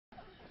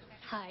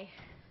Hi.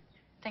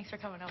 Thanks for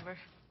coming over.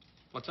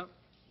 What's up?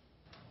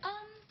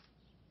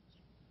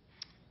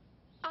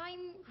 I'm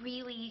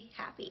really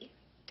happy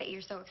that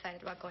you're so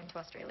excited about going to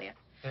Australia.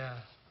 Yeah,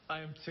 I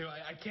am too.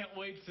 I can't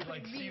wait to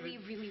like see the...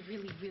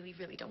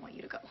 really don't want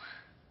you to go.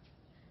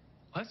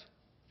 What?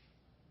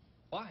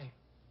 Why?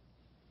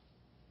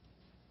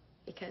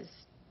 Because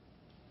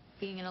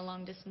being in a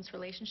long-distance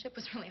relationship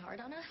was really hard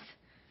on us.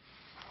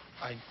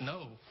 I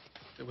know.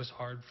 It was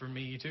hard for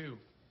me too.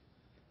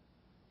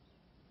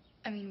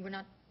 I mean, we're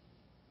not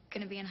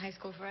going to be in high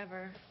school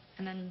forever,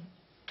 and then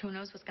who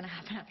knows what's going to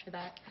happen after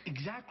that.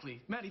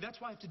 Exactly. Maddie, that's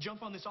why I have to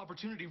jump on this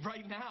opportunity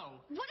right now.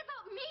 What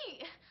about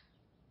me?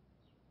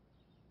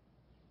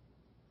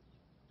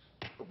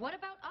 What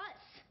about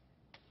us?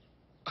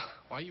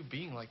 Why are you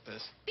being like this?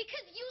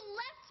 Because you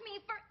left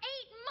me for 8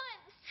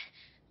 months,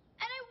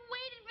 and I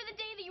waited for the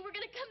day that you were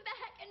going to come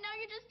back, and now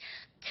you're just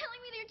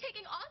telling me that you're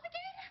taking off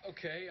again?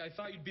 Okay, I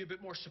thought you'd be a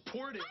bit more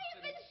supportive. I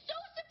have been so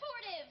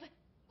supportive!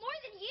 More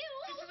than you!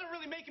 This isn't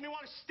really making me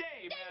want to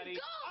stay, Then Maddie.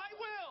 go! I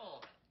will!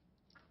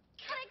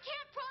 But I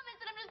can't promise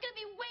that I'm just going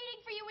to be waiting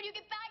for you when you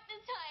get back this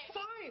time.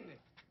 Fine!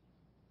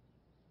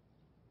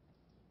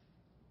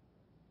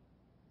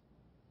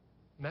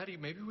 Maddie,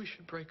 maybe we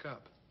should break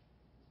up.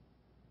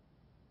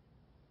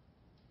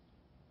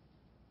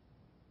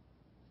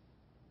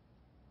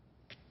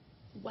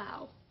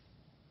 Wow.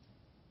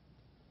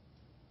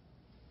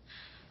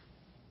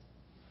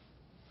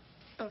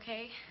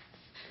 Okay.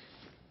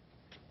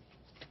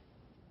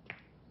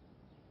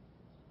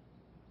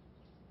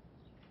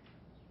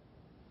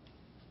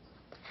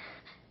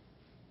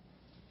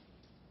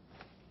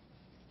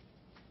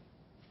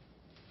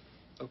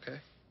 Okay.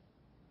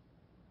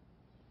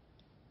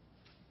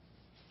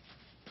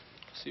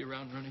 See you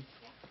around, Rooney.